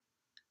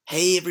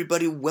Hey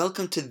everybody,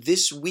 welcome to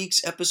this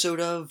week's episode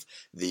of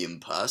The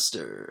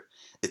Imposter.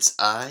 It's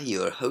I,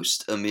 your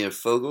host, Amir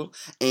Fogel,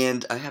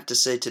 and I have to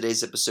say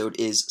today's episode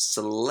is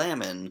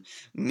slammin'.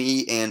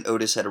 Me and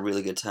Otis had a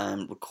really good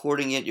time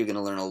recording it. You're going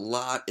to learn a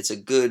lot. It's a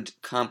good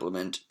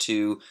compliment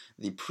to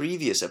the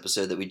previous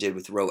episode that we did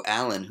with Ro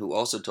Allen, who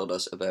also told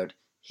us about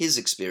his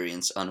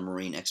experience on a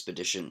marine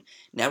expedition.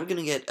 Now we're going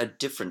to get a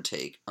different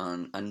take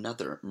on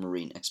another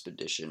marine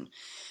expedition.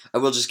 I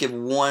will just give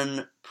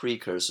one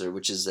precursor,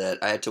 which is that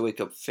I had to wake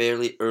up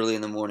fairly early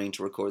in the morning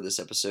to record this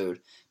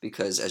episode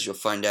because, as you'll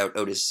find out,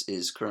 Otis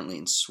is currently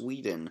in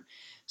Sweden.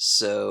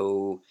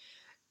 So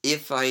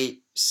if I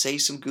say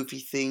some goofy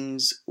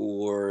things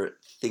or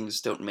things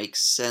don't make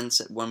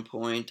sense at one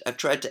point, I've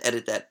tried to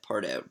edit that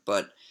part out,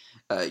 but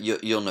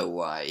you'll know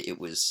why. It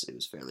was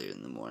fairly early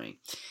in the morning.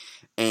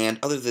 And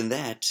other than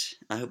that,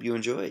 I hope you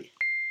enjoy.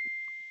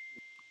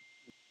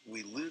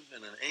 We live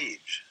in an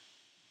age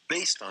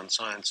based on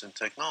science and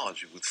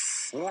technology with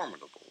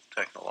formidable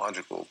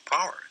technological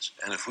powers.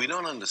 And if we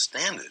don't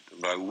understand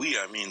it, by we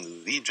I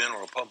mean the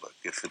general public,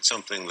 if it's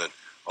something that,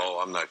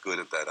 I'm not good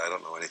at that, I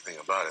don't know anything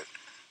about it,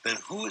 then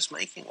who is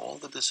making all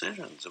the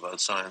decisions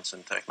about science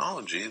and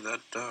technology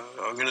that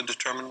are going to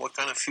determine what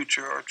kind of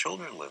future our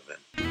children live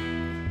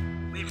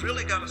in? We've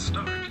really got to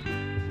start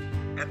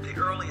at the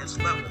earliest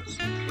levels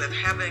with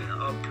having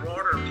a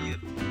broader view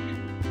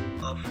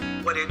of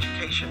what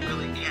education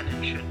really can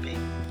and should be.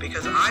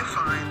 Because I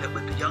find that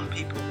with the young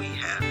people we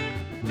have,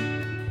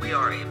 we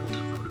are able to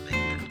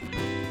motivate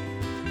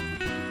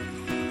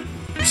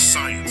them.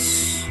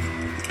 Science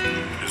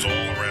is all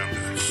around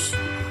us.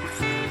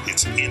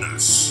 It's in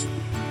us.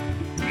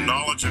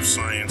 Knowledge of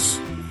science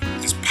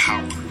is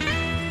power.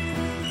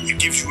 It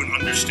gives you an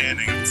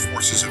understanding of the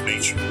forces of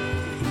nature.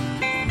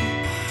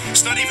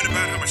 It's not even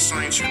about how much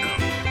science you know.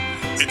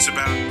 It's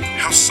about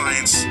how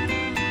science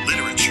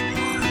literate you are.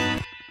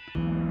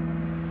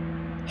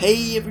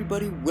 Hey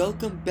everybody,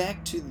 welcome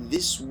back to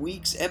this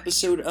week's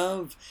episode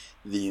of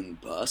The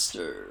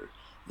Imposter,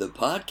 the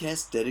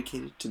podcast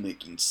dedicated to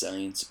making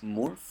science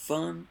more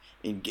fun,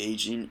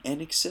 engaging,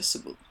 and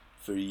accessible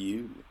for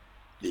you,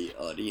 the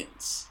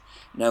audience.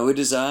 Now it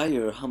is I,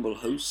 your humble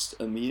host,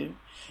 Amir,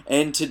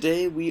 and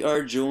today we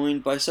are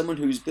joined by someone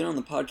who's been on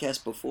the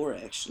podcast before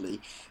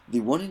actually, the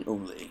one and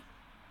only,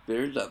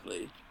 very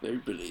lovely, very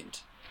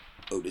brilliant,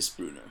 Otis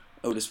Brunner.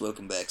 Otis,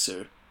 welcome back,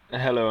 sir.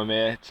 Hello,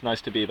 Amir. It's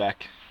nice to be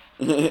back.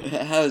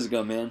 How's it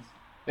going, man?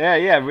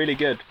 Yeah, really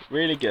good.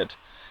 Really good.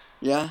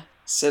 Yeah?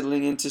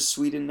 Settling into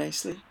Sweden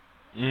nicely?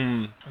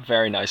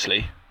 Very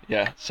nicely.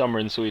 Yeah, summer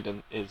in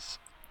Sweden is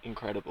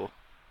incredible.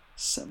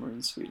 Summer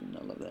in Sweden,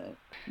 I love that.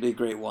 Be a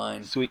great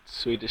wine. Sweet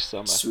Swedish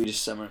summer. Swedish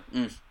summer.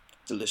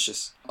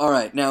 Delicious.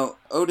 Alright, now,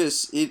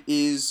 Otis, it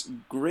is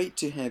great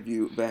to have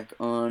you back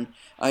on.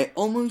 I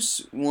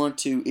almost want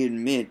to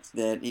admit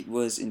that it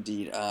was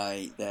indeed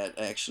I that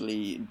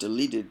actually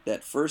deleted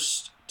that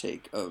first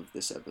take of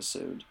this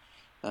episode.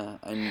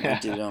 I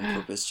did it on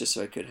purpose just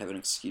so I could have an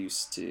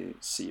excuse to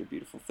see your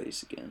beautiful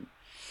face again.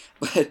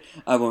 But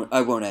I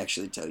won't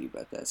actually tell you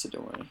about that, so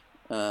don't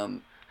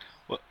worry.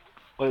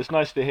 Well, it's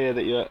nice to hear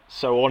that you're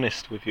so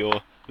honest with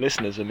your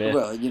listeners, Amir.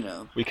 Well, you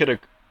know. We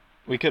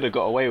could have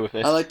got away with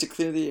this. I like to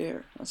clear the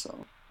air, that's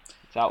all.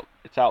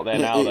 It's out there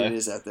now, though. It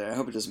is out there. I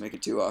hope it doesn't make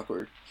it too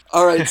awkward.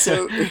 All right,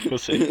 so we'll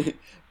see.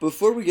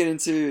 Before we get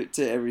into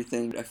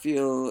everything, I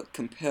feel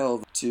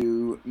compelled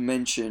to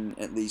mention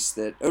at least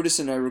that Otis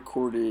and I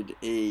recorded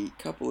a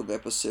couple of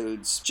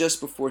episodes just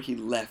before he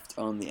left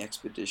on the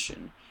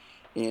expedition.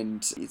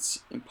 And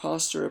it's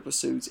Imposter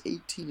episodes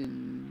 18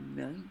 and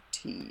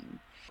 19,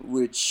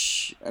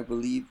 which I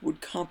believe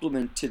would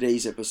complement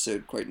today's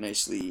episode quite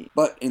nicely.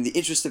 But in the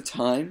interest of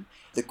time,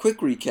 the quick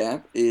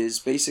recap is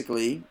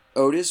basically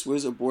Otis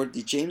was aboard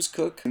the James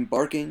Cook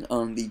embarking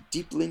on the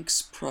Deep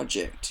Links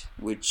project,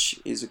 which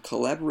is a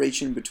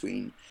collaboration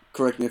between,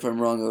 correct me if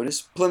I'm wrong,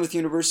 Otis, Plymouth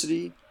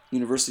University,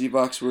 University of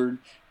Oxford,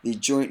 the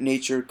Joint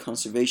Nature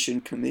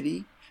Conservation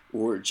Committee,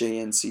 or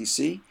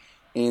JNCC,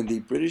 and the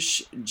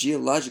British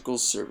Geological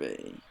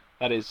Survey.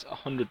 That is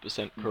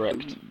 100%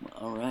 correct.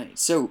 All right,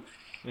 so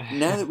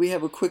now that we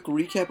have a quick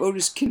recap,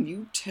 Otis, can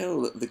you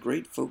tell the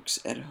great folks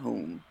at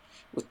home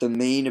what the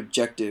main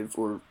objective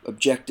or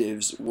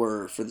objectives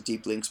were for the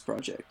Deep Links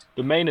project?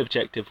 The main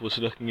objective was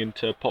looking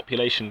into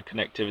population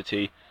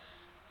connectivity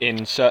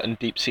in certain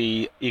deep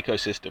sea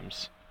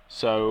ecosystems.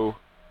 So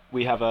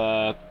we have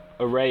a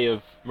array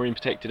of marine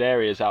protected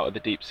areas out of the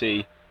deep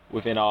sea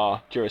within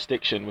our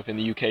jurisdiction, within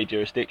the UK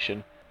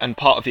jurisdiction. And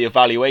part of the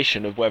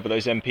evaluation of whether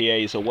those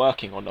MPAs are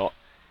working or not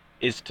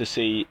is to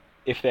see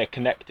if they're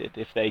connected,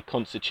 if they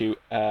constitute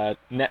a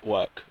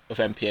network of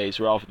MPAs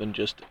rather than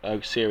just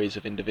a series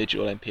of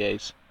individual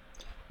MPAs.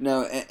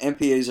 Now,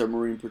 MPAs are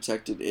marine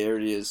protected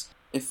areas.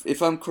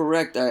 If I'm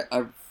correct,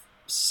 I've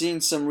seen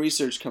some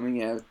research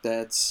coming out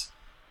that's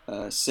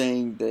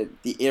saying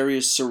that the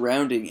areas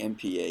surrounding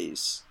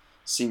MPAs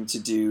seem to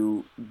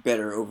do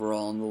better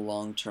overall in the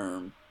long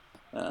term.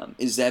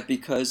 Is that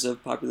because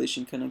of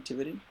population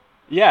connectivity?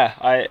 Yeah,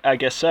 I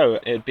guess so.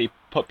 It'd be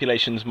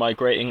populations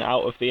migrating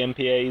out of the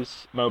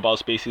MPAs, mobile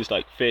species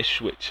like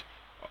fish, which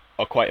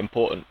are quite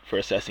important for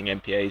assessing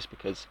MPAs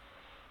because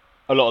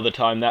a lot of the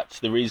time that's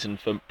the reason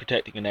for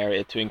protecting an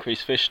area to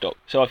increase fish stock.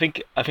 So I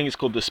think it's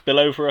called the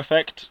spillover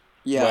effect,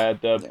 where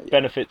the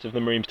benefits of the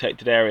marine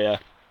protected area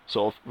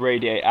sort of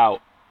radiate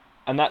out,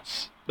 and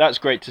that's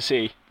great to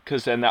see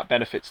because then that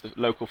benefits the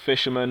local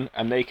fishermen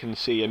and they can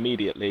see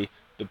immediately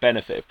the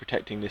benefit of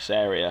protecting this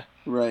area.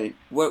 Right.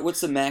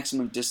 What's the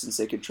maximum distance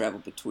they could travel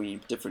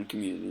between different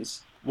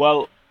communities?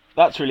 Well,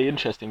 that's really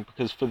interesting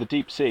because for the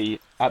deep sea,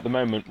 at the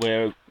moment,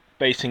 we're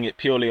basing it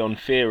purely on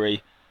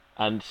theory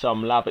and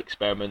some lab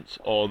experiments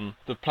on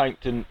the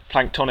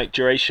planktonic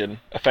duration,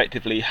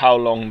 effectively how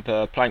long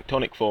the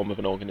planktonic form of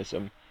an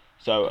organism.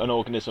 So an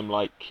organism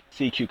like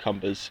sea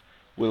cucumbers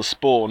will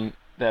spawn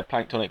their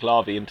planktonic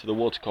larvae into the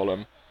water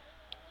column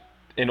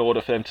in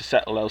order for them to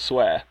settle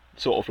elsewhere,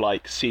 sort of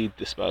like seed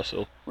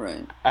dispersal.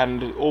 Right.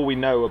 And all we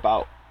know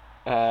about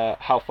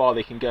how far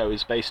they can go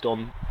is based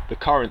on the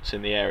currents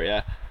in the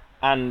area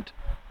and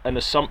an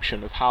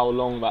assumption of how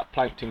long that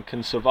plankton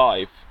can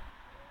survive.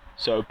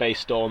 So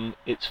based on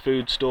its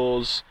food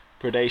stores,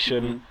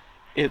 predation,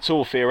 it's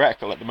all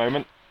theoretical at the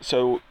moment.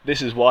 So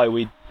this is why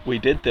we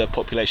did the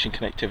population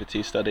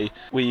connectivity study.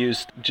 We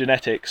used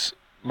genetics,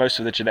 most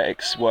of the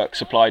genetics work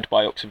supplied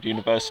by Oxford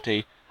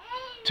University,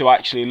 to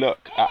actually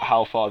look at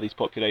how far these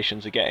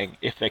populations are getting,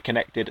 if they're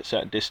connected at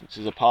certain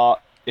distances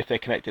apart, if they're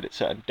connected at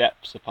certain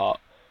depths apart.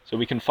 So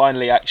we can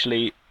finally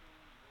actually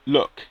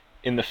look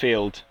in the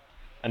field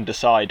and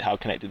decide how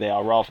connected they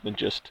are rather than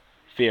just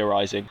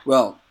theorizing.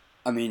 Well,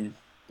 I mean,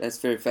 that's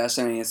very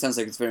fascinating. It sounds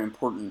like it's very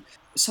important.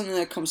 Something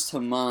that comes to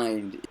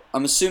mind,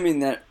 I'm assuming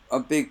that a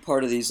big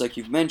part of these, like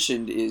you've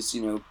mentioned, is,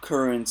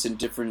 currents and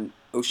different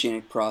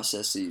oceanic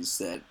processes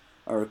that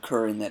are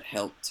occurring that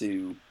help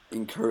to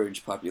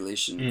encourage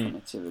population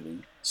connectivity.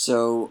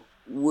 So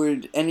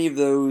would any of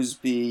those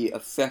be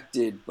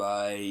affected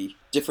by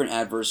different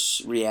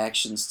adverse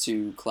reactions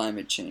to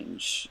climate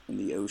change in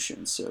the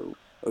ocean? So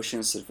ocean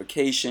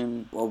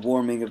acidification or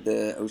warming of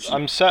the ocean?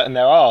 I'm certain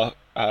there are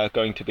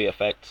going to be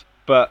effects,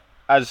 but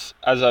as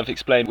I've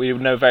explained, we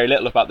know very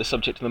little about the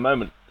subject at the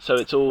moment. So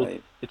it's all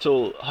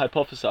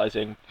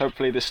hypothesizing.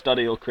 Hopefully this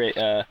study will create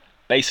a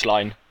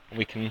baseline and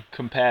we can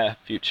compare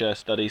future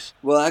studies.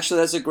 Well, actually,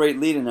 that's a great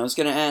lead-in. I was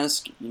going to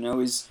ask,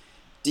 is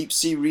deep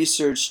sea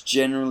research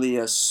generally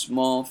a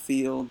small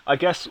field? I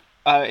guess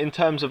in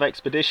terms of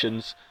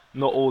expeditions,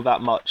 not all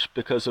that much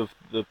because of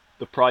the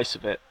price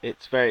of it.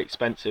 It's very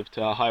expensive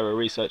to hire a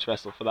research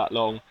vessel for that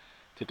long,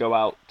 to go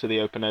out to the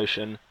open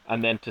ocean,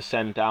 and then to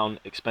send down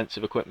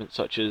expensive equipment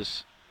such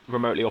as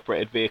remotely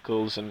operated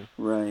vehicles and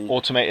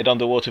automated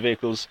underwater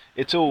vehicles.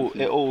 It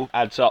all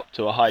adds up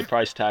to a high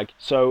price tag.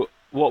 So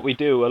what we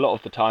do a lot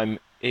of the time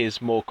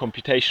is more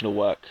computational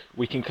work.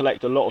 We can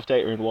collect a lot of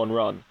data in one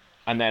run,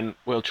 and then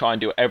we'll try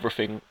and do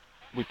everything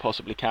we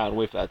possibly can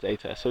with that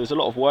data. So there's a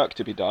lot of work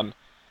to be done,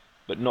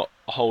 but not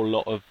a whole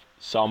lot of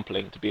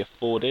sampling to be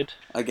afforded.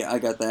 I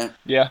got that.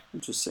 Yeah.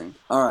 Interesting.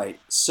 All right.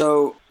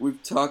 So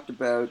we've talked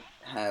about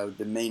how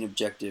the main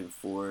objective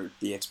for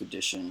the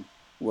expedition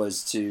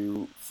was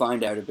to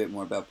find out a bit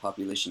more about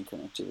population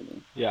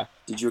connectivity. Yeah.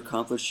 Did you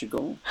accomplish your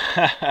goal?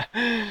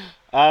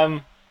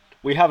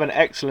 We have an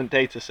excellent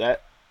data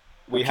set.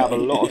 We have a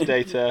lot of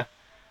data.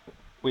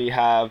 We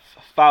have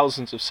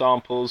thousands of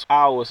samples,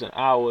 hours and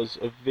hours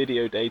of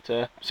video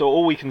data. So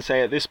all we can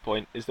say at this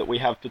point is that we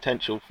have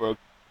potential for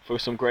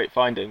some great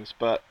findings,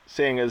 but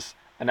seeing as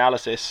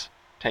analysis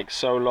takes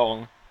so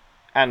long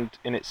and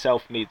in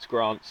itself needs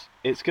grants,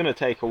 it's going to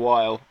take a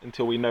while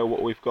until we know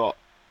what we've got.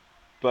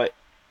 But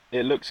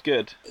it looks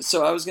good.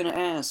 So I was going to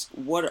ask,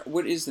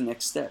 what is the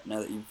next step now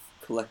that you've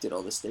collected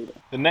all this data?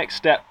 The next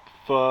step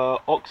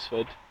for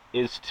Oxford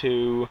is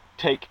to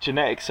take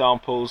genetic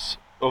samples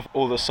of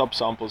all the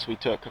subsamples we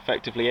took.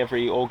 Effectively,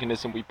 every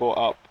organism we brought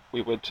up,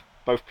 we would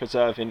both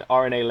preserve in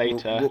RNA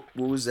later.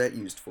 What was that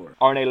used for?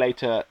 RNA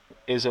later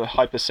is a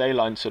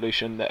hypersaline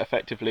solution that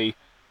effectively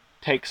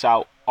takes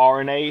out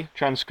RNA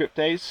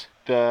transcriptase,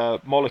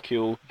 the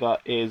molecule that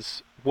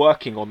is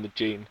working on the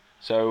gene.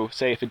 So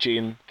say if a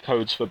gene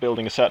codes for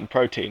building a certain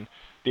protein,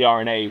 the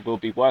RNA will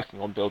be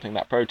working on building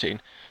that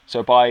protein.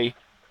 So by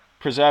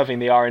preserving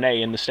the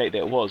RNA in the state that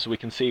it was, we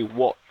can see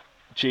what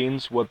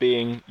genes were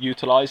being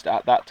utilized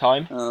at that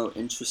time. Oh,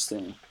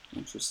 interesting.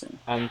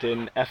 And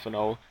in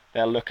ethanol,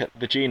 they'll look at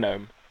the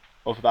genome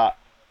of that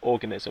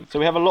organism. So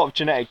we have a lot of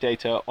genetic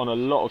data on a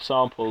lot of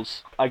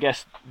samples. I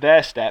guess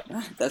their step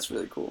that's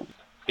really cool,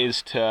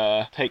 is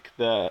to take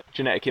the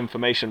genetic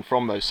information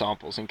from those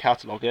samples and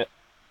catalog it.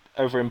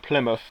 Over in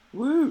Plymouth,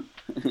 woo!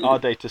 Our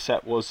data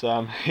set was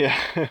our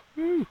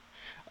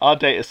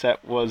data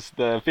set was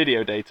the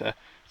video data.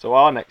 So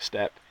our next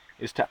step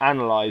is to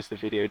analyze the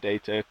video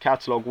data,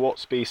 catalog what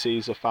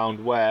species are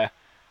found where,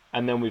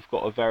 and then we've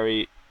got a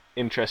very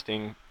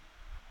interesting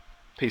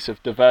piece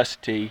of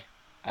diversity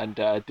and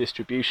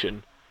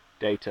distribution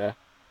data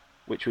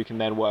which we can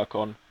then work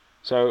on.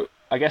 So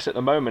I guess at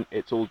the moment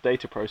it's all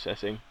data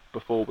processing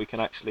before we can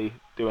actually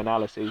do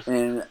analyses.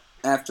 And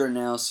after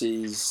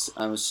analyses,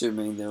 I'm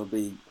assuming there will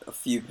be a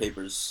few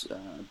papers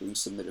being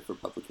submitted for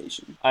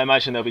publication. I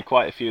imagine there'll be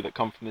quite a few that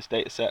come from this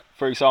data set.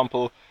 For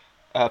example,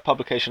 a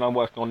publication I'm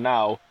working on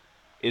now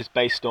is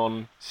based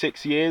on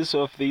 6 years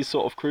of these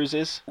sort of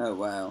cruises. Oh,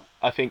 wow.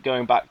 I think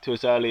going back to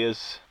as early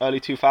as early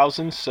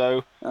 2000s,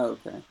 so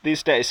okay.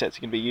 These data sets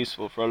can be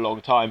useful for a long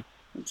time.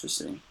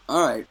 Interesting.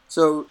 All right.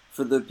 So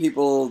for the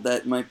people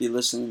that might be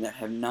listening that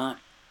have not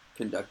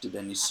conducted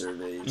any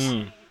surveys,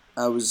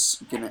 I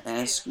was going to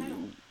ask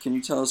you, can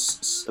you tell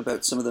us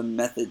about some of the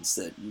methods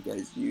that you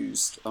guys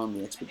used on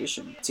the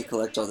expedition to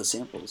collect all the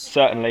samples?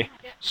 Certainly.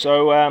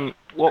 So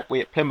what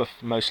we at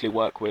Plymouth mostly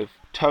work with,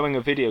 towing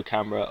a video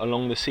camera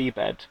along the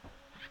seabed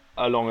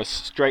along a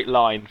straight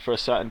line for a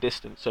certain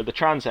distance. So the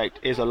transect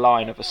is a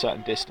line of a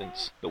certain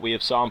distance that we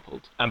have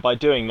sampled. And by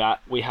doing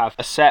that, we have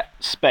a set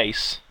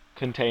space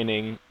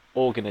containing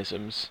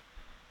organisms,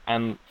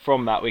 and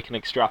from that we can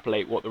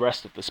extrapolate what the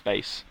rest of the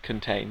space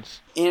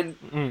contains. And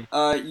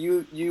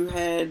you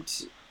had,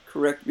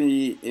 correct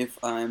me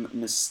if I'm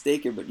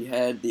mistaken, but you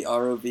had the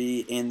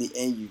ROV and the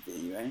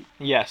AUV, right?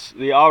 Yes,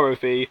 the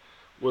ROV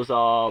was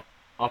our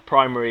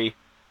primary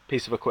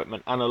piece of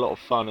equipment, and a lot of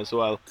fun as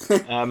well.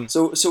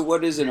 So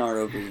what is an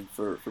ROV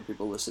for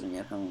people listening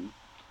at home?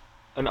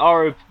 An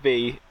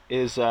ROV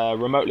is a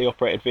remotely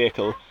operated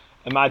vehicle.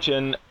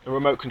 Imagine a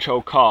remote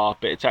control car,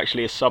 but it's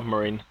actually a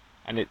submarine,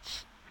 and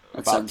it's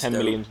about 10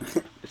 million.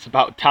 It's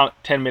about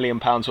 10 million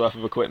pounds worth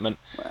of equipment.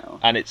 Wow.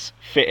 And it's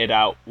fitted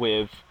out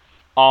with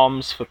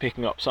arms for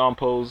picking up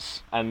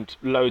samples and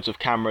loads of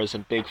cameras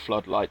and big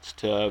floodlights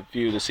to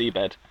view the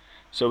seabed.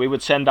 So we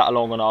would send that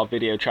along on our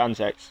video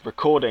transects,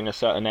 recording a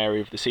certain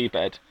area of the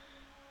seabed,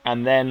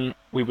 and then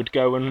we would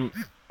go and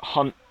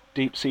hunt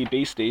deep sea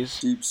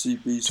beasties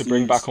to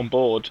bring back on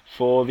board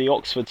for the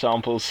Oxford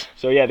samples.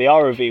 So yeah, the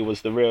ROV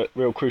was the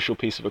real crucial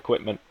piece of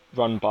equipment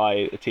run by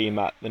a team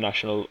at the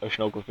National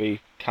Oceanography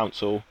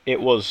Council.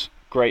 It was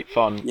great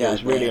fun. Yeah, it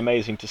was really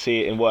amazing to see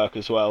it in work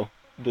as well.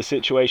 The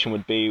situation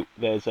would be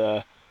there's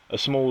a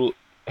small,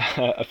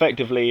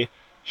 effectively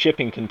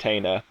shipping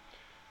container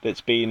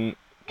that's been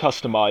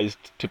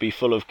customized to be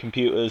full of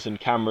computers and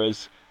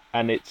cameras,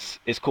 and it's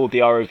called the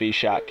ROV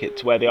shack.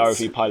 It's where the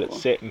ROV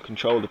pilots sit and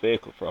control the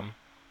vehicle from.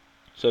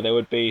 So there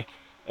would be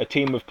a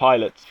team of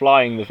pilots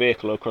flying the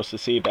vehicle across the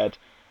seabed,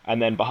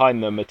 and then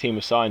behind them a team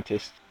of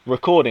scientists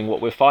recording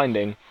what we're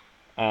finding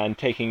and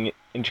taking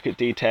intricate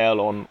detail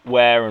on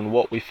where and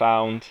what we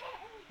found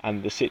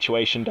and the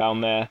situation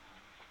down there.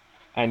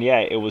 And yeah,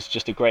 it was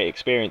just a great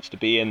experience to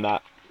be in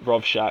that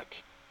ROV shack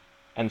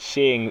and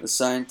seeing... The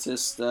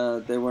scientists,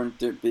 they weren't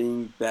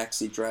being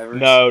backseat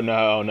drivers?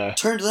 No.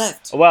 Turn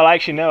left! Well,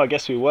 actually, no, I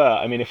guess we were.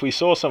 I mean, if we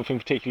saw something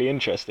particularly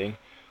interesting,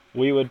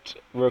 we would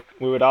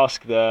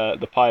ask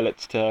the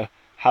pilots to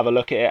have a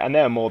look at it, and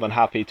they're more than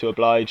happy to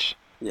oblige.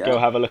 Yeah. Go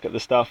have a look at the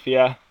stuff,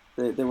 yeah.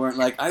 They weren't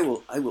like, I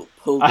will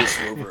pull this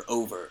rover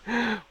over.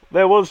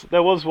 There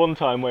was one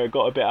time where it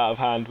got a bit out of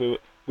hand.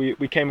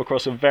 We came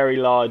across a very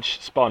large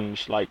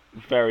sponge, like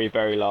very,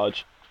 very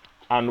large,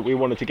 and we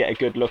wanted to get a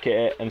good look at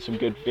it and some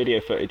good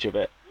video footage of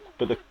it.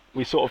 But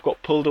we sort of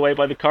got pulled away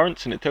by the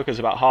currents, and it took us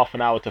about half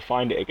an hour to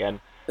find it again.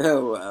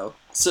 Oh, wow.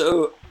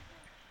 So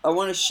I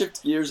want to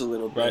shift gears a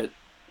little bit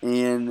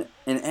and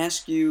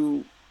ask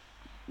you,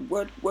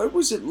 what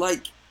was it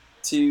like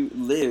to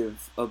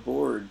live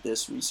aboard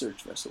this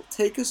research vessel?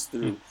 Take us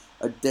through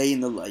a day in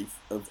the life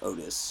of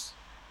Otis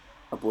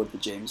aboard the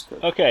James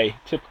Cook. Okay,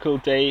 typical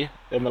day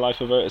in the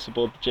life of Otis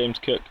aboard the James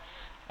Cook.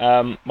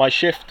 My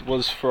shift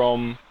was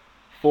from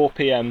 4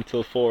 p.m.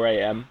 till 4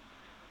 a.m.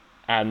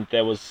 and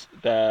there was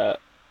the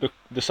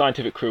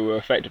scientific crew were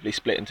effectively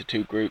split into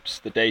two groups,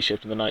 the day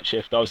shift and the night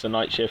shift. I was the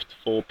night shift,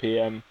 4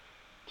 p.m.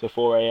 to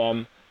 4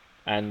 a.m.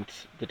 and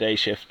the day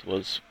shift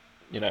was,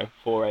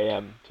 4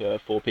 a.m. to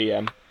 4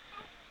 p.m.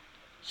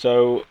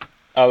 So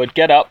I would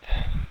get up,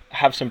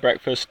 have some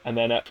breakfast, and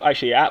then at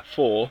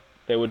 4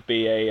 there would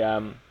be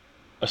a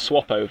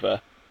swap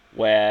over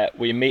where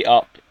we meet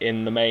up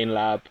in the main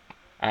lab,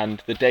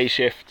 and the day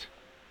shift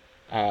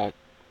and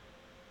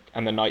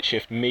the night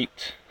shift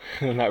meet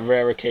on that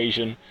rare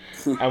occasion,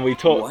 and we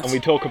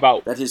talk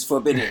about... That is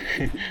forbidden.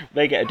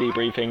 They get a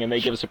debriefing and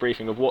they give us a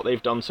briefing of what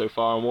they've done so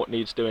far and what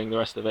needs doing, the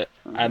rest of it.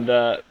 And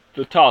the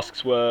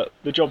jobs were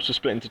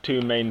split into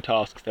two main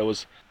tasks. There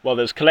was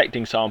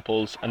collecting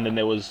samples, and then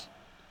there was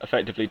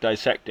effectively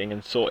dissecting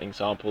and sorting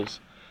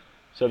samples.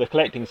 So the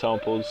collecting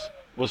samples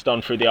was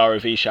done through the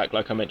ROV shack,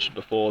 like I mentioned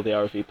before, the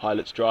ROV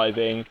pilots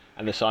driving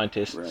and the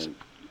scientists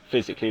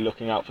physically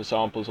looking out for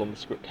samples on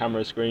the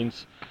camera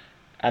screens.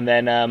 And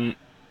then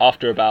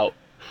after about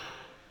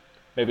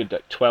maybe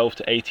 12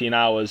 to 18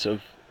 hours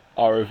of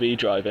ROV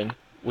driving,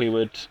 we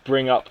would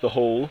bring up the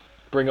haul,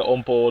 bring it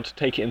on board,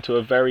 take it into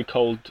a very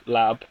cold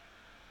lab,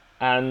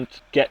 and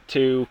get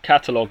to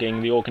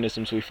cataloguing the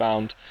organisms we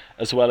found,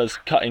 as well as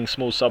cutting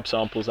small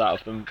subsamples out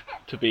of them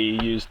to be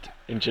used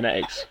in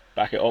genetics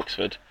back at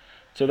Oxford.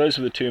 So those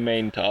were the two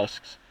main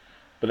tasks.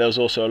 But there was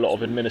also a lot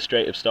of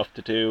administrative stuff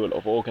to do, a lot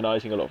of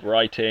organising, a lot of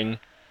writing.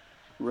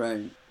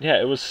 Right. Yeah,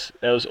 there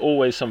was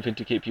always something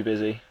to keep you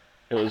busy.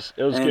 It was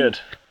And good.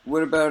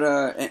 What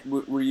about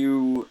were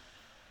you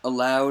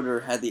allowed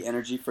or had the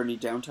energy for any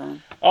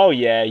downtime? Oh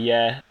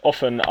yeah.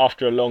 Often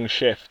after a long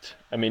shift,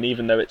 I mean,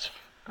 even though it's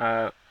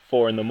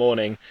 4 in the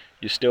morning,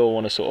 you still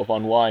want to sort of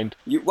unwind.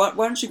 Why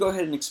don't you go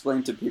ahead and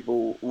explain to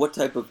people what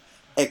type of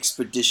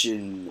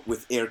expedition,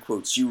 with air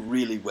quotes, you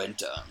really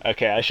went on?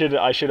 Okay, I should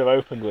have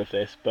opened with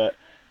this, but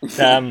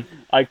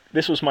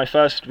this was my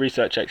first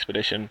research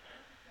expedition,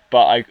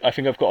 but I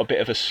think I've got a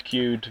bit of a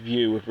skewed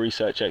view of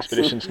research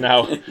expeditions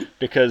now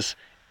because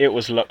it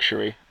was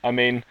luxury. I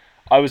mean,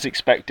 I was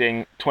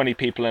expecting 20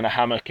 people in a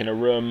hammock in a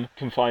room,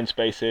 confined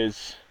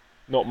spaces,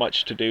 not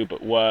much to do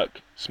but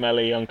work,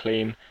 smelly,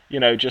 unclean,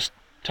 just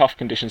tough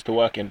conditions to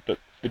work in. But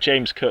the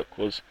James Cook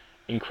was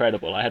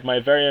incredible. I had my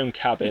very own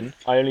cabin.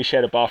 I only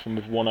shared a bathroom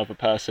with one other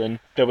person.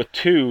 There were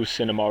 2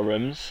 cinema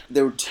rooms.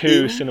 There were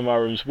two cinema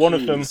rooms. One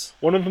of them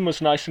Jeez.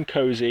 was nice and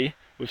cozy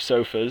with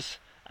sofas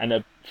and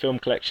a film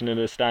collection and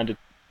a standard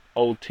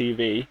old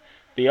TV.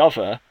 The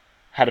other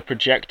had a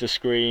projector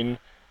screen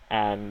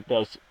and there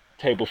was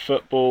table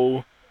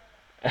football,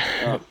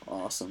 Oh,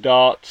 awesome.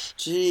 darts.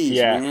 Jeez,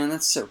 Yeah, man,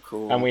 that's so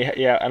cool. and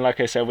and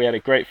like I said, we had a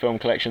great film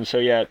collection. So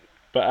yeah,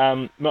 but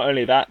not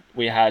only that,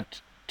 we had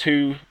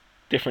 2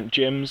 different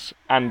gyms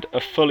and a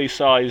fully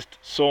sized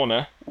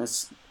sauna.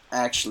 That's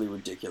actually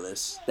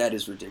ridiculous. That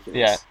is ridiculous.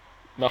 Yeah,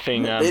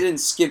 nothing. They didn't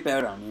skimp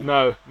out on you.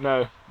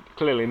 No,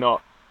 clearly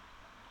not.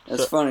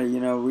 That's funny.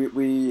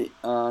 We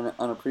on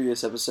a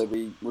previous episode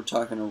we were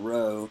talking to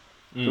Ro,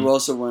 who Mm.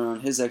 also went on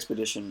his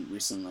expedition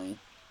recently,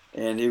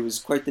 and it was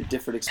quite the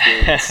different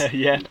experience.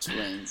 Yeah. He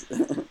explains.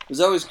 I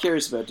was always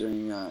curious about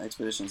doing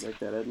expeditions like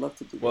that. I'd love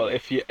to do that. Well,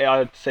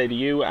 I'd say to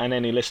you and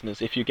any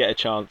listeners, if you get a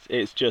chance,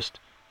 it's just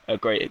a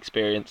great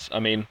experience. I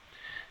mean,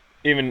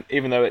 even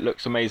though it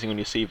looks amazing on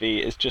your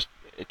CV, it's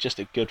just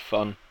a good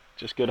fun,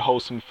 just good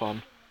wholesome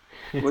fun.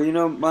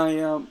 Well,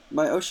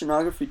 my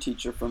oceanography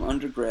teacher from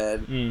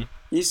undergrad, Mm.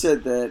 he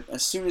said that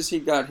as soon as he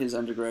got his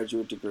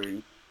undergraduate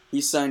degree,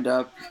 he signed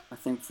up, I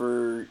think,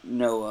 for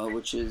NOAA,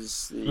 which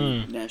is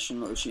the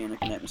National Oceanic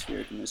and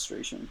Atmospheric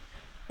Administration,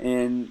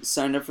 and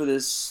signed up for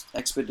this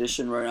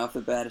expedition right off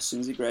the bat as soon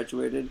as he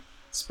graduated.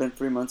 Spent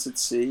 3 months at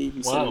sea.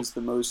 He said it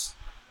was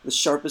the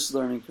sharpest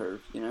learning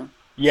curve,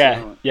 Yeah,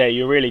 So, yeah.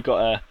 You really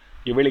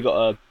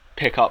gotta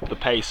pick up the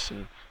pace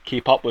and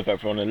keep up with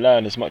everyone and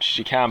learn as much as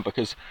you can,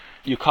 because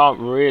you can't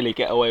really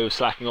get away with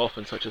slacking off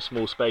in such a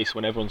small space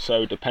when everyone's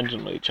so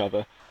dependent on each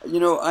other.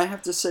 I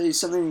have to say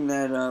something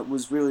that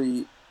was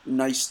really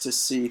nice to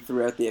see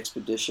throughout the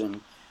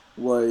expedition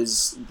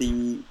was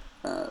the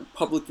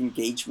public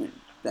engagement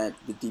that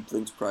the Deep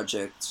Links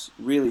project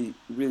really,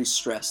 really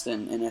stressed,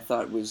 and I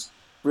thought it was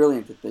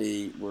brilliant that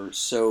they were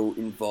so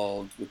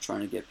involved with trying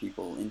to get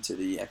people into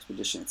the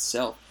expedition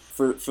itself.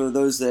 For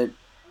those that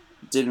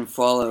didn't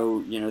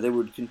follow, they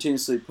would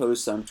continuously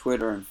post on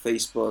Twitter and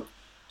Facebook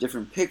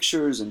different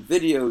pictures and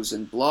videos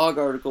and blog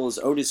articles.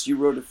 Otis, you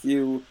wrote a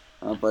few,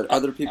 but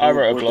other people. I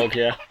wrote a blog,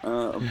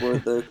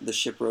 aboard the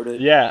ship wrote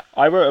it. Yeah,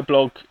 I wrote a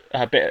blog,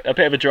 a bit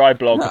of a dry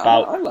blog No,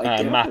 about I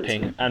liked it.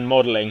 mapping and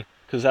modelling,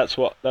 because that's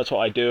what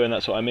I do and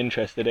that's what I'm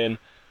interested in.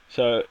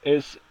 So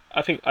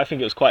I think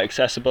it was quite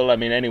accessible. I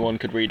mean, anyone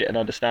could read it and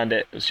understand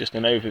it. It was just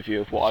an overview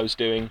of what I was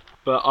doing.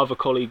 But other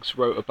colleagues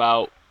wrote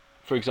about,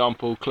 for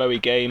example, Chloe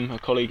Game, a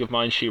colleague of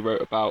mine, she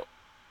wrote about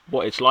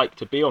what it's like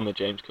to be on the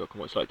James Cook and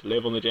what it's like to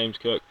live on the James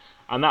Cook,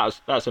 and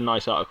that's a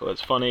nice article.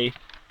 It's funny,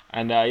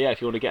 and if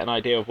you want to get an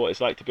idea of what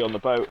it's like to be on the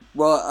boat.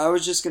 Well, I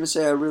was just gonna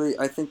say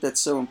I think that's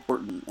so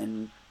important,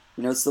 and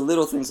it's the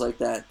little things like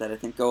that I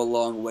think go a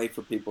long way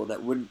for people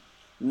that would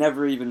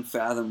never even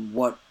fathom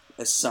what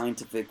a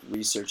scientific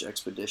research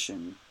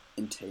expedition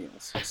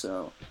entails.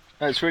 So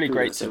It's really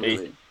great to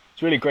be.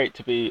 It's really great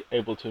to be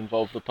able to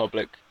involve the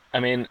public. I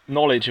mean,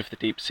 knowledge of the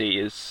deep sea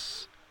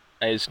is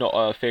not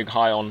a thing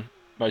high on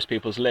most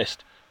people's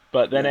list,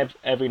 but then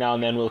every now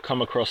and then we'll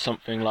come across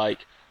something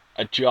like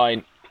a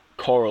giant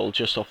coral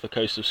just off the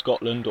coast of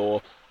Scotland,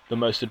 or the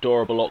most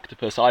adorable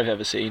octopus I've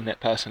ever seen,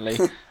 personally.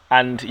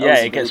 And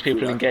it gets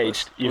people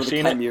engaged. You've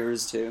seen it?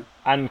 Chimeras too.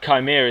 And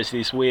chimeras,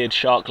 these weird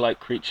shark-like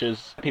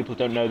creatures. People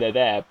don't know they're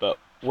there, but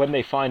when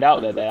they find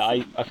out they're there,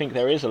 I think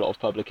there is a lot of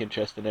public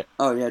interest in it.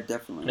 Oh yeah,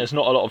 definitely. There's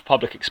not a lot of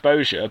public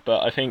exposure,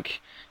 but I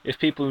think if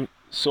people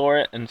saw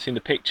it and seen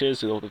the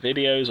pictures or the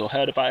videos or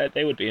heard about it,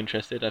 they would be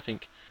interested, I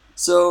think.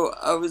 So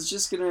I was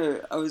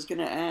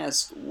gonna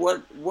ask,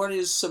 what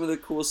is some of the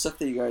cool stuff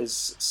that you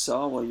guys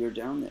saw while you were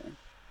down there?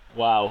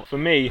 Wow. For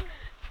me,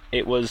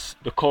 it was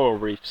the coral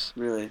reefs.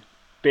 Really?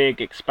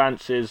 Big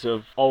expanses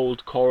of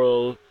old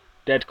coral,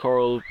 dead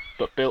coral,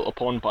 but built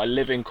upon by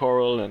living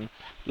coral, and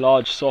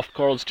large soft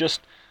corals.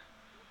 Just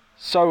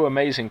so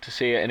amazing to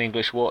see it in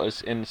English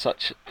waters in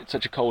such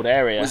a cold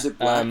area. Was it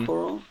black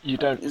coral? You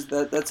don't.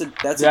 That's a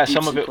Yeah, deep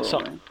some of sea it. coral,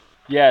 right?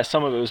 Yeah,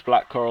 some of it was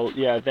black coral.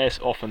 Yeah, they're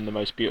often the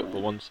most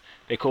beautiful ones.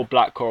 They're called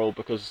black coral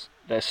because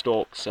their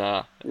stalks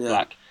are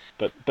black,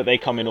 but they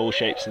come in all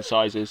shapes and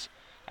sizes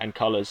and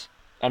colours.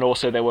 And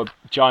also there were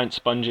giant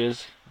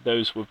sponges.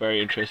 Those were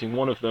very interesting.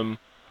 One of them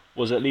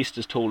was at least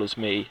as tall as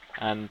me,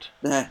 and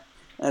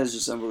That is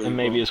just unbelievable. And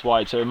maybe as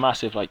wide. So a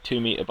massive, like 2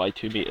 meter by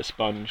 2 meter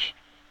sponge,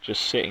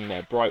 just sitting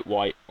there, bright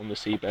white on the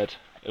seabed.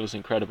 It was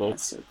incredible.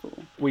 That's so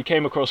cool. We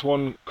came across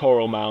one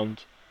coral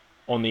mound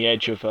on the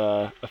edge of,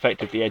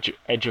 effectively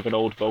edge of an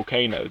old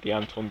volcano, the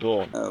Anton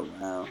Dorn. Oh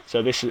wow!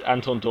 So this is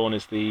Anton Dorn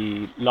is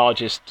the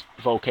largest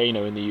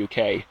volcano in the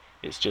UK.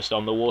 It's just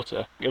on the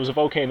water. It was a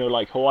volcano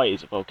like Hawaii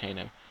is a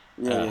volcano.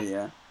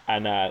 Yeah.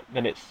 And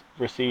then it's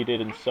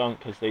receded and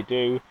sunk as they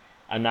do,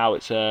 and now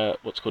it's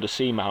what's called a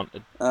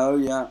seamount. Oh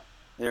yeah,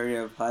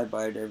 area of high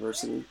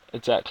biodiversity.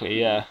 Exactly,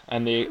 yeah.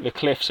 And the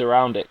cliffs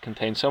around it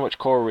contain so much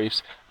coral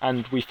reefs,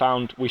 and we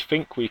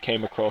think we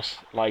came across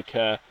like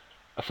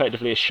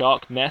effectively a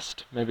shark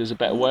nest. Maybe there's a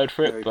better word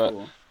for it, but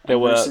cool. There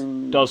were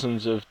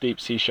dozens of deep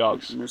sea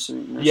sharks.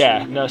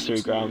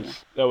 Nursery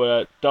grounds. There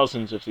were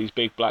dozens of these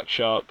big black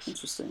sharks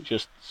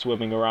just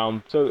swimming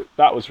around. So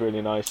that was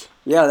really nice.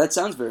 Yeah, that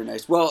sounds very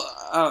nice. Well,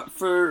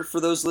 for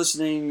those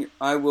listening,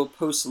 I will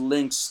post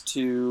links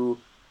to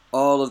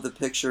all of the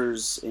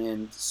pictures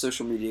and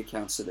social media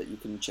accounts so that you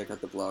can check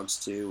out the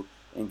blogs too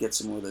and get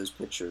some more of those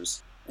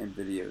pictures and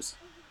videos.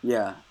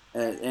 Yeah,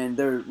 and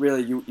they're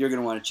really, you're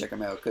going to want to check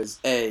them out because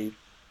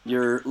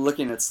you're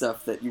looking at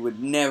stuff that you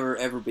would never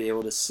ever be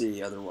able to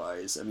see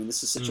otherwise. I mean,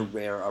 this is such a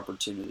rare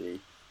opportunity,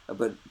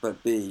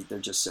 but B, they're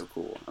just so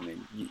cool. I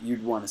mean,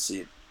 you'd want to see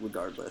it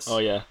regardless. Oh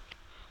yeah,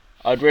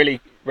 I'd really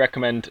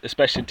recommend,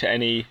 especially to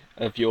any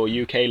of your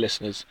UK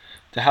listeners,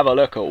 to have a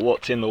look at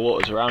what's in the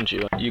waters around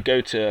you. You go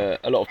to,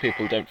 a lot of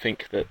people don't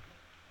think that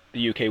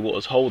the UK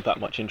waters hold that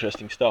much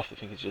interesting stuff. They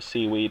think it's just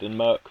seaweed and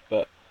murk,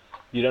 but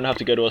you don't have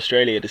to go to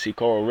Australia to see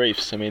coral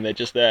reefs. I mean, they're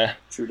just there.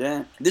 True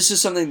that. This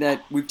is something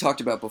that we've talked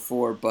about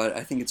before, but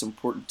I think it's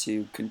important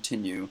to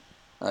continue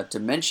to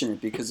mention it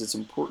because it's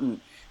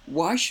important.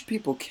 Why should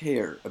people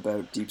care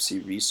about deep sea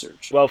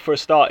research? Well, for a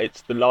start,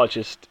 it's the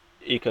largest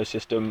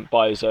ecosystem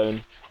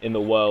biozone in the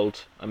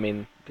world. I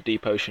mean, the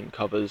deep ocean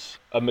covers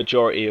a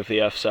majority of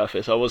the Earth's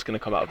surface. I was going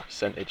to come out with a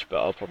percentage,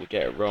 but I'll probably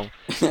get it wrong.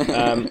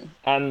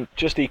 And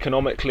just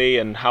economically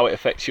and how it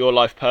affects your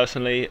life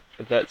personally,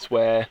 that's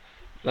where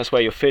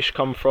your fish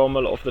come from a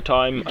lot of the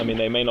time. I mean,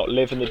 they may not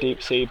live in the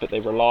deep sea, but they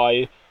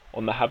rely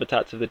on the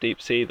habitats of the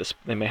deep sea.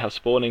 They may have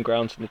spawning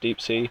grounds in the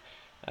deep sea.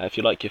 If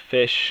you like your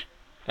fish,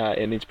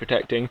 it needs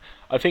protecting.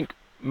 I think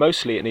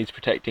mostly it needs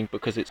protecting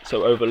because it's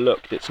so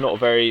overlooked. It's not a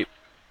very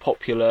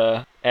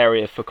popular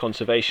area for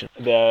conservation.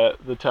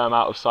 The term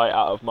out of sight,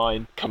 out of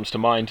mind comes to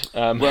mind.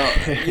 Well,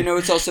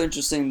 it's also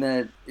interesting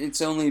that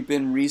it's only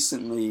been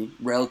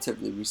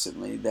relatively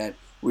recently, that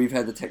we've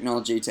had the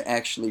technology to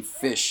actually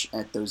fish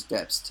at those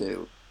depths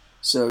too.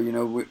 So,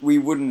 we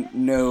wouldn't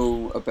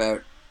know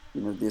about,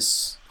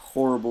 this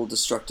horrible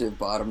destructive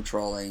bottom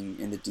trawling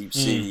in the deep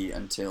sea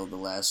until the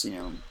last,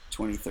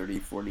 20, 30,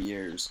 40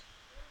 years.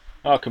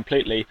 Oh,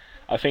 completely.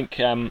 I think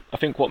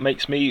what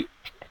makes me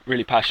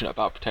really passionate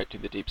about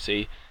protecting the deep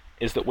sea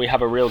is that we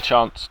have a real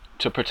chance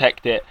to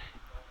protect it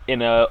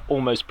in a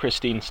almost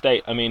pristine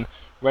state. I mean,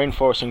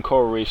 rainforests and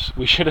coral reefs,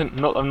 I'm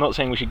not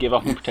saying we should give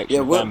up on protection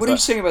of them. What are you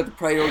saying about the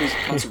priorities of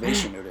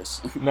conservation,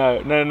 Otis?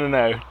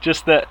 No.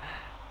 Just that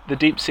the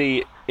deep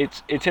sea,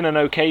 it's in an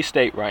okay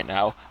state right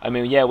now. I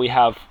mean, yeah, we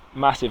have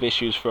massive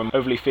issues from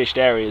overly fished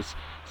areas.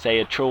 Say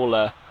a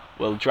trawler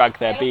will drag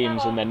their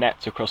beams and their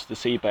nets across the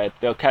seabed.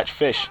 They'll catch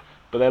fish,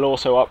 but they'll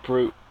also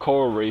uproot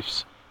coral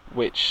reefs,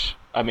 which,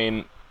 I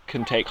mean,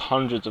 can take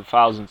hundreds of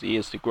thousands of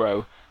years to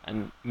grow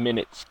and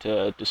minutes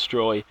to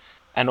destroy.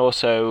 And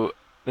also,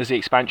 there's the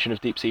expansion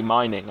of deep sea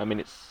mining. I mean,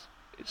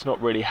 it's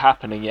not really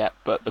happening yet,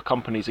 but the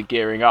companies are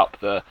gearing up.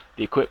 The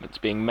equipment's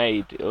being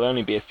made. It'll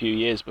only be a few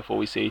years before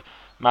we see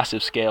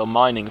massive scale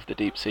mining of the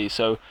deep sea.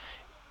 So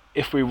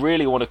if we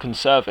really want to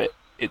conserve it,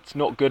 it's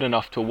not good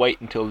enough to wait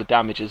until the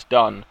damage is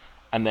done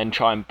and then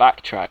try and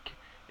backtrack.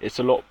 It's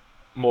a lot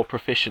more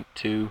proficient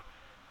to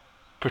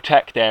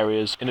protect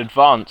areas in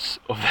advance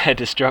of their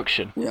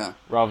destruction,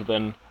 rather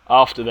than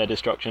after their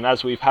destruction,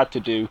 as we've had to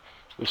do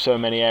with so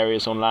many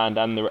areas on land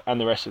and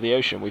the rest of the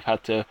ocean. We've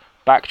had to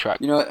backtrack.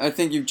 I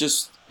think you've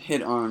just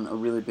hit on a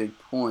really big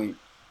point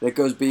that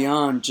goes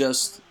beyond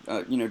just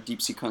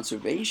deep sea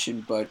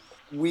conservation, but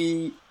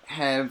we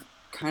have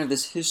kind of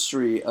this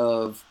history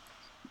of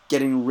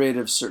getting rid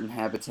of certain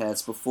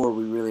habitats before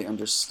we really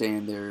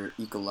understand their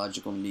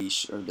ecological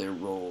niche or their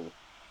role.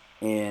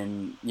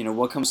 And,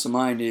 what comes to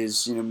mind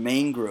is,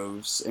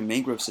 mangroves and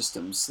mangrove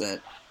systems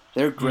that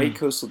they're great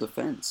coastal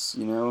defense.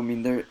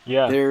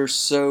 They're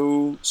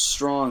so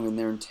strong in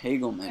their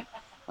entanglement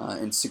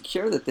and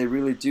secure that they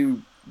really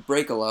do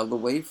break a lot of the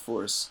wave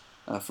force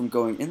from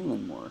going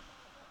inland more.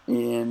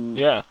 And,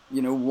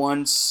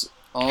 once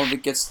all of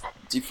it gets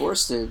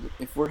deforested,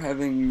 if we're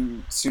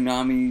having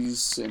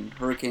tsunamis and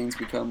hurricanes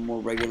become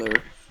more regular,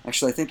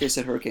 actually I think they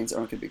said hurricanes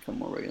aren't going to become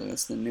more regular.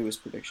 That's the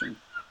newest prediction.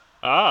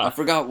 I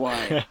forgot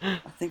why.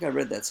 I think I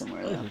read that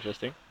somewhere. That's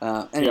interesting.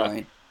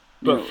 Anyway.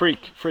 But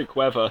freak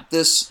weather.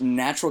 This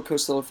natural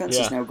coastal defense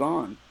is now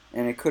gone,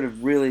 and it could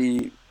have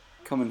really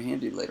come in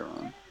handy later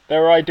on.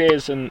 There are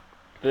ideas and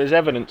there's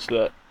evidence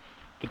that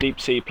the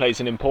deep sea plays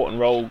an important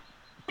role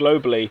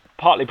globally,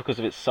 partly because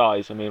of its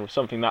size. I mean, with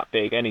something that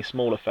big, any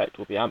small effect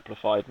will be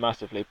amplified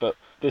massively. But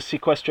the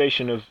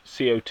sequestration of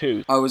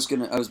CO2. I was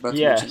about to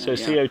Yeah, mention so that,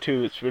 yeah.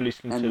 CO2 that's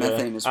released into And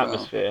methane the as well.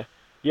 atmosphere.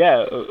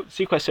 Yeah,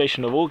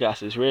 sequestration of all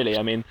gases, really.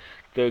 I mean,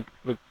 the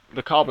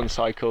carbon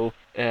cycle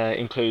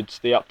includes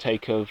the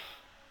uptake of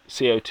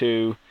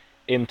CO2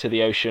 into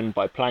the ocean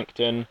by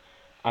plankton,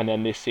 and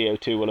then this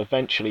CO2 will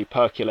eventually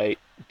percolate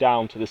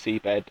down to the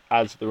seabed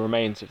as the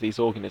remains of these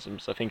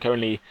organisms. I think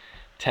only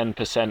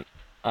 10%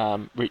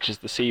 reaches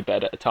the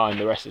seabed at a time,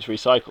 the rest is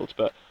recycled.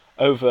 But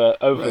over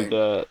Right.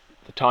 the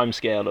time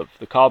scale of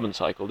the carbon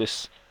cycle,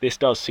 this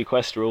does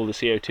sequester all the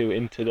CO2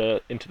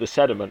 into the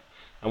sediment,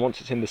 and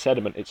once it's in the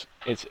sediment,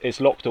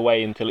 it's locked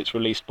away until it's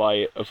released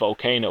by a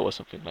volcano or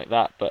something like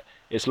that. But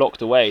it's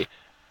locked away,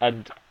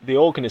 and the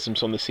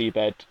organisms on the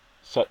seabed,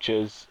 such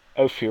as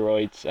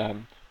ophiuroids,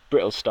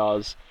 brittle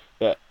stars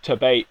that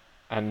turbate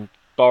and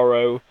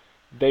burrow,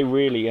 they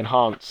really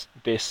enhance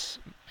this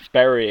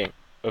burying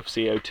of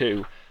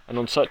CO2. And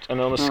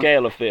on a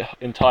scale of the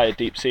entire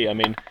deep sea, I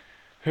mean,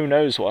 who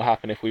knows what will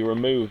happen if we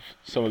remove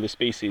some of the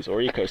species or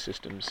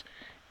ecosystems.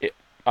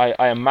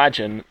 I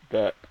imagine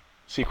that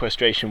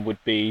sequestration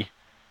would be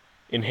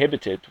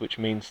inhibited, which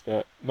means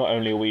that not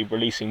only are we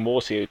releasing more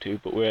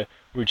CO2, but we're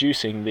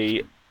reducing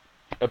the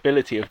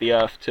ability of the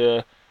Earth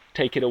to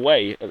take it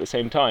away at the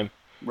same time.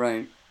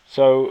 Right.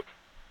 So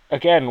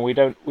again, we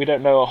don't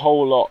know a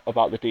whole lot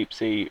about the deep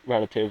sea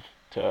relative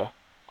to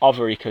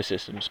other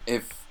ecosystems.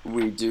 If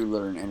we do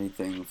learn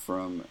anything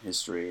from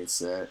history, it's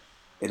that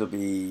it'll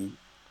be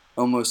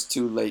almost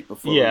too late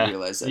before we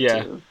realize that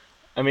too.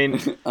 I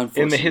mean,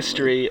 in the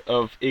history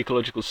of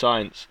ecological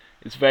science,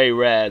 it's very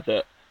rare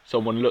that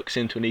someone looks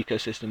into an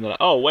ecosystem and they're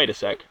like, oh, wait a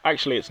sec,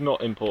 actually it's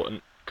not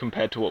important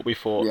compared to what we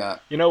thought. Yeah.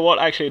 You know what,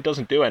 actually it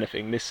doesn't do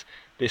anything.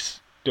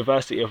 This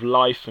diversity of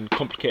life and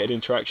complicated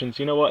interactions,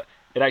 you know what,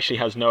 it actually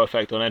has no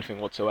effect on anything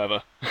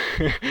whatsoever.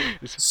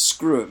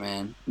 Screw it,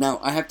 man. Now,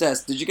 I have to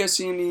ask, did you guys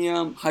see any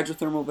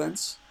hydrothermal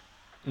vents?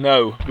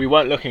 No, we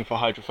weren't looking for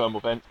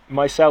hydrothermal vents.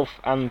 Myself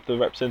and the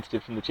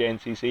representative from the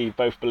JNCC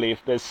both believe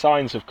there's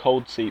signs of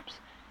cold seeps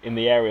in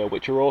the area,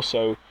 which are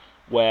also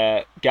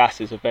where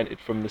gases are vented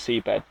from the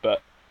seabed,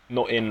 but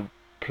not in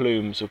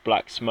plumes of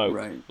black smoke,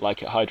 right,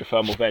 like at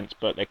hydrothermal vents,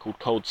 but they're called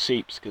cold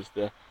seeps because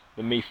the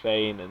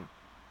methane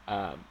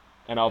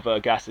and other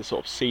gases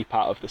sort of seep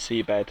out of the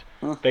seabed.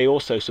 They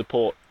also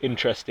support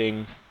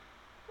interesting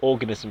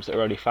organisms that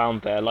are only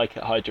found there, like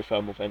at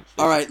hydrothermal vents.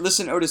 All right,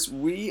 listen, Otis,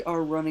 we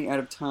are running out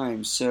of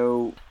time,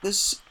 so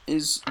this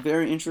is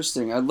very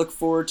interesting. I look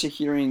forward to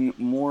hearing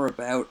more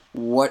about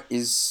what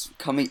is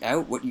coming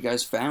out, what you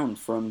guys found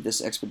from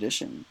this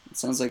expedition. It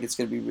sounds like it's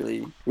going to be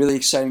really, really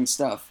exciting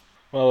stuff.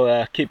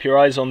 Well, keep your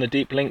eyes on the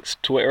Deep Links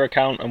Twitter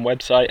account and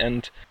website,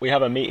 and we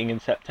have a meeting in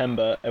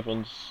September.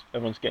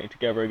 Everyone's getting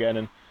together again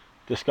and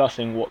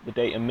discussing what the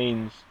data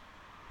means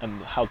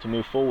and how to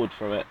move forward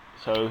from it.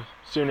 So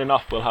soon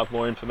enough we'll have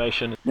more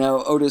information.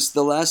 Now, Otis,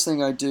 the last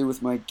thing I do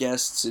with my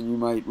guests, and you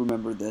might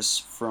remember this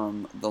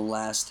from the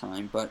last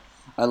time, but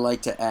I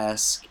like to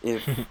ask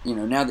if,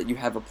 now that you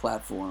have a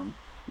platform,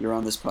 you're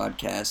on this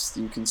podcast,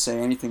 you can say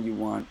anything you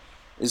want.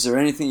 Is there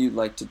anything you'd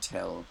like to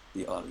tell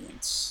the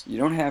audience? You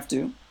don't have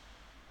to,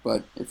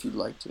 but if you'd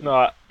like to.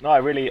 No, I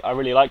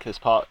really like this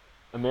part,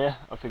 Amir.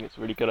 I think it's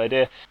a really good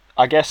idea.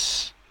 I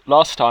guess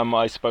last time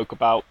I spoke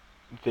about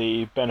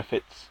the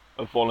benefits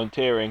of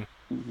volunteering,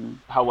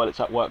 how well it's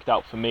worked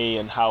out for me,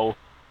 and how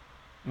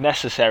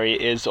necessary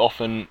it is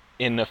often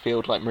in a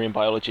field like marine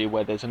biology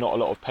where there's not a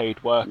lot of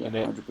paid work in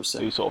it. 100%.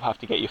 So you sort of have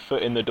to get your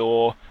foot in the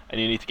door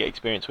and you need to get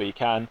experience where you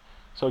can.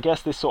 So I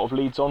guess this sort of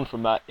leads on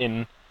from that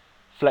in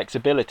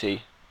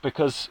flexibility,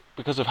 because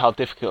of how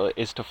difficult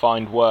it is to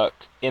find work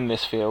in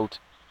this field.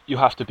 You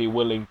have to be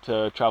willing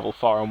to travel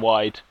far and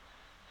wide.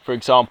 For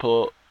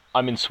example,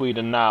 I'm in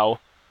Sweden now.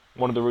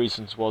 One of the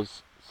reasons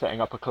was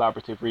setting up a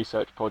collaborative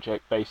research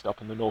project based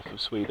up in the north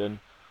of Sweden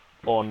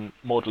on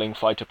modelling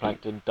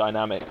phytoplankton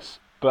dynamics.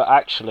 But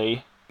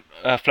actually,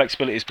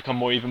 flexibility has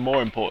become even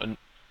more important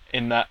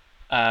in that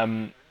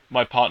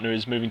my partner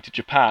is moving to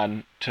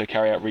Japan to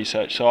carry out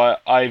research. So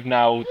I've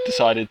now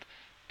decided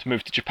to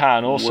move to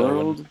Japan also.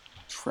 World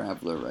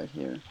traveller right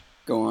here.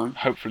 Go on.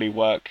 Hopefully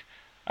work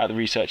at the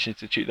research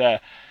institute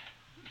there.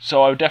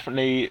 So I would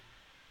definitely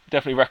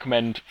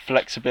recommend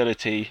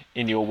flexibility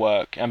in your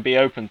work and be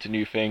open to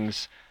new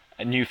things,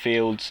 new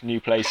fields,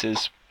 new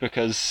places,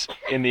 because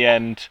in the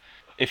end,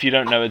 if you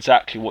don't know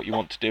exactly what you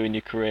want to do in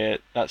your career,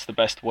 that's the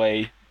best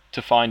way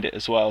to find it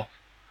as well.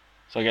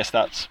 So I guess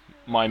that's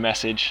my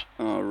message.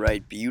 All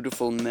right,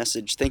 beautiful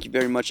message. Thank you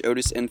very much,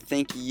 Otis, and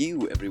thank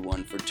you,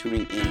 everyone, for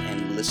tuning in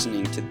and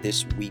listening to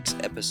this week's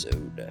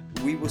episode.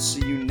 We will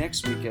see you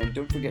next week, and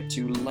don't forget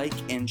to like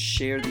and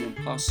share The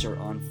Imposter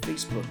on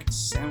Facebook,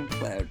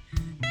 SoundCloud,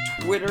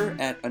 Twitter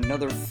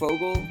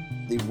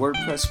 @AnotherFogel, The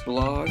WordPress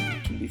blog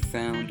can be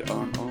found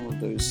on all of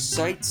those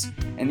sites,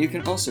 and you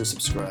can also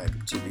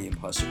subscribe to the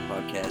Imposter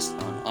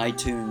Podcast on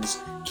iTunes,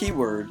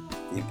 keyword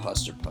The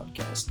Imposter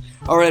Podcast.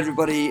 All right,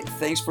 everybody,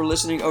 thanks for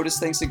listening. Otis,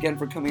 thanks again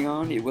for coming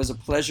on. It was a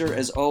pleasure,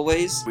 as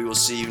always. We will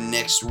see you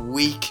next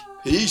week.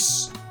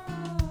 Peace!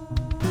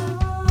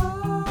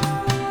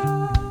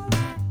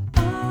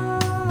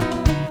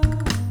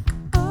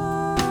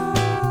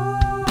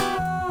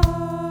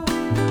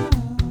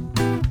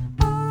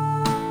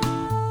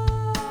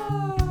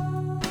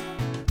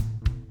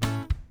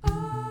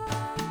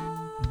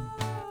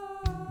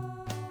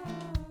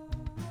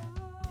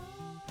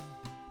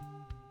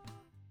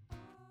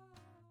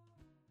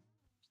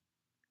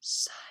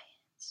 Silence.